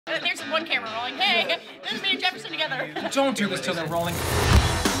There's one camera rolling. Hey, there's me and Jefferson together. Don't do this till they're rolling.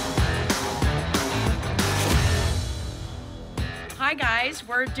 Hi guys,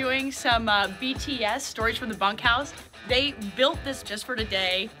 we're doing some BTS, Stories from the Bunkhouse. They built this just for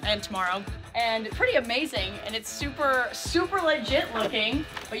today and tomorrow, and pretty amazing, and it's super, super legit looking.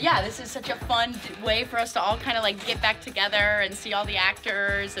 But yeah, this is such a fun way for us to all kind of like get back together and see all the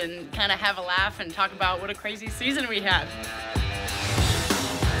actors and kind of have a laugh and talk about what a crazy season we had.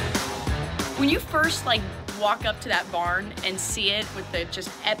 When you first like walk up to that barn and see it with the just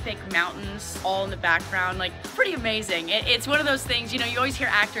epic mountains all in the background, like pretty amazing. It's one of those things, you know, you always hear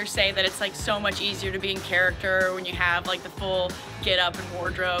actors say that it's like so much easier to be in character when you have like the full get up and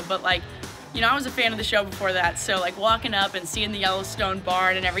wardrobe, but like, you know, I was a fan of the show before that, so like walking up and seeing the Yellowstone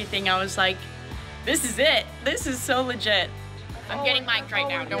barn and everything, I was like, this is it. This is so legit. I'm getting mic'd right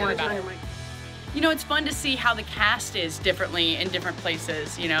now, don't worry about it. You know, it's fun to see how the cast is differently in different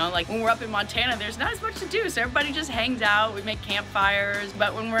places, you know? Like when we're up in Montana, there's not as much to do, so everybody just hangs out, we make campfires.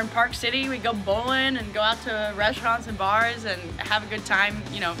 But when we're in Park City, we go bowling and go out to restaurants and bars and have a good time,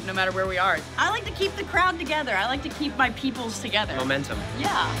 you know, no matter where we are. I like to keep the crowd together. I like to keep my peoples together. Momentum.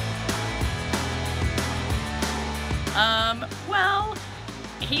 Yeah. Well,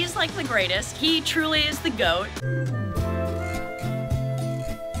 he's like the greatest. He truly is the GOAT.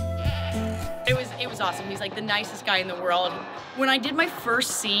 It was awesome. He's like the nicest guy in the world. When I did my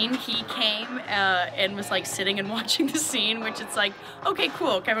first scene, he came and was like sitting and watching the scene, which it's like, okay,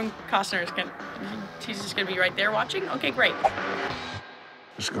 cool. Kevin Costner he's just gonna be right there watching? Okay, great.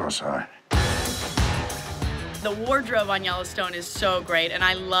 Let's go outside. The wardrobe on Yellowstone is so great, and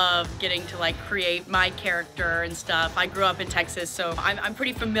I love getting to like create my character and stuff. I grew up in Texas, so I'm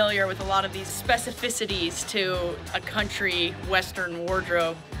pretty familiar with a lot of these specificities to a country western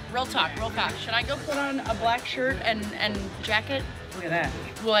wardrobe. Real talk, real fast. Should I go put on a black shirt and jacket? Look at that.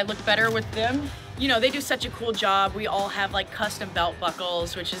 Will I look better with them? You know, they do such a cool job. We all have like custom belt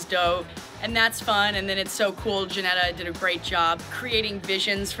buckles, which is dope. And that's fun, and then it's so cool. Janetta did a great job creating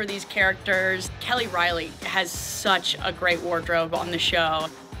visions for these characters. Kelly Riley has such a great wardrobe on the show.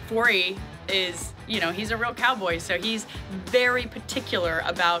 Forey is, you know, he's a real cowboy, so he's very particular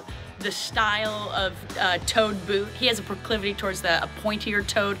about the style of toed boot. He has a proclivity towards a pointier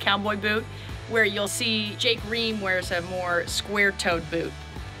toed cowboy boot, where you'll see Jake Ream wears a more square toed boot.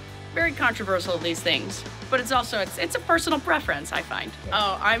 Very controversial, these things, but it's also, it's a personal preference, I find.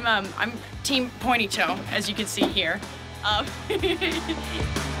 Oh, I'm team pointy toe, as you can see here.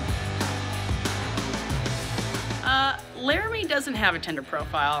 Laramie doesn't have a Tinder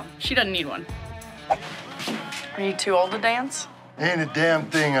profile. She doesn't need one. Are you too old to dance? Ain't a damn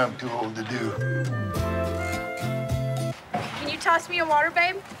thing I'm too old to do. Can you toss me a water,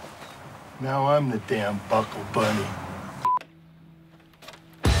 babe? Now I'm the damn buckle bunny.